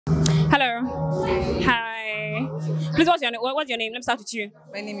Hello. Hi. Please, what's your name? What's your name? Let me start with you.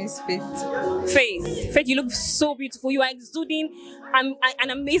 My name is Faith. Faith. Faith, you look so beautiful. You are exuding an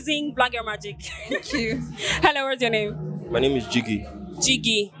amazing black girl magic. Thank you. Hello, what's your name? My name is Jiggy.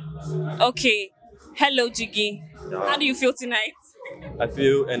 Jiggy. Okay. Hello, Jiggy. How do you feel tonight? I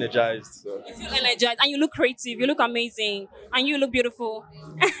feel energized. So. You feel energized and you look creative. You look amazing and you look beautiful.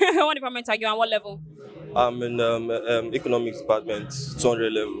 What department are you and what level? I'm in economics department,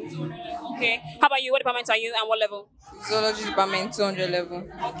 200 level. Okay. How about you? What department are you and what level? Zoology department, 200 level.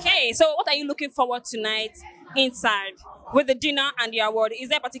 Okay. So what are you looking forward tonight inside with the dinner and the award? Is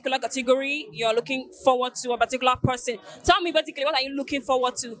there a particular category you're looking forward to, a particular person? Tell me basically what are you looking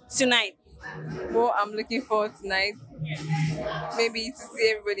forward to tonight? What I'm looking for tonight, maybe to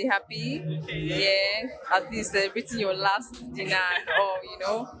see everybody happy. Yeah, at least celebrating your last dinner and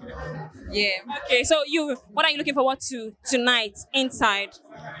all. Yeah. Okay, so what are you looking forward to tonight inside?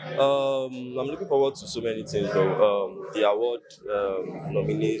 I'm looking forward to so many things though. The award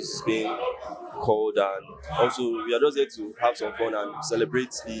nominees being called, and also we are just here to have some fun and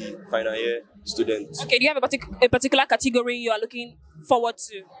celebrate the final year students. Okay, do you have a particular category you are looking forward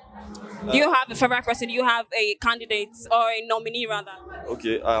to? Do you have a favorite person? Do you have a candidate or a nominee rather?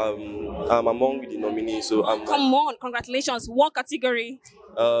 Okay, I'm among the nominees, so I'm Come on, congratulations. What category?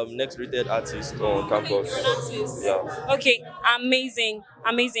 next rated artist on campus. Yeah. Okay, amazing.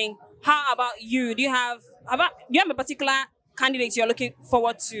 How about you? Do you have a particular candidate you're looking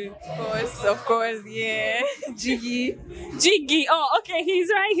forward to? Of course, yeah. Jiggy. Jiggy. Oh, okay, he's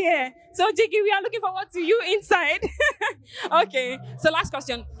right here. So Jiggy, we are looking forward to you inside. Okay. So last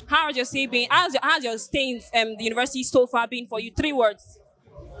question: how has your stay been? How's your stay in the university so far been for you? 3 words.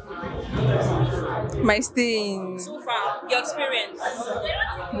 My stay in. So far, your experience.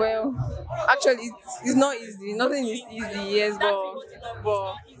 Well, actually, it's not easy. Nothing is easy, yes, but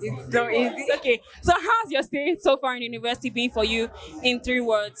it's not easy. Okay. So how's your stay so far in university been for you in 3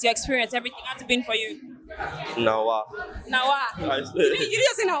 words? Your experience, everything has been for you. Nawa. You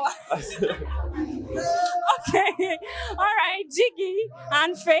just say Nawa. Okay. All right, Jiggy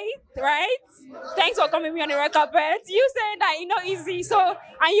and Faith, right? Thanks for coming me on the red carpet. You said that it's not easy,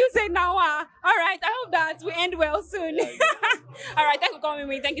 and you said Nawa. All right, I hope that we end well soon. All right, thanks for coming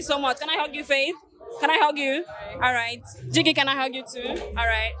with me. Thank you so much. Can I hug you, Faith? Can I hug you? All right. Jiggy, can I hug you too? All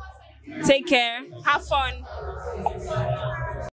right. Take care. Have fun.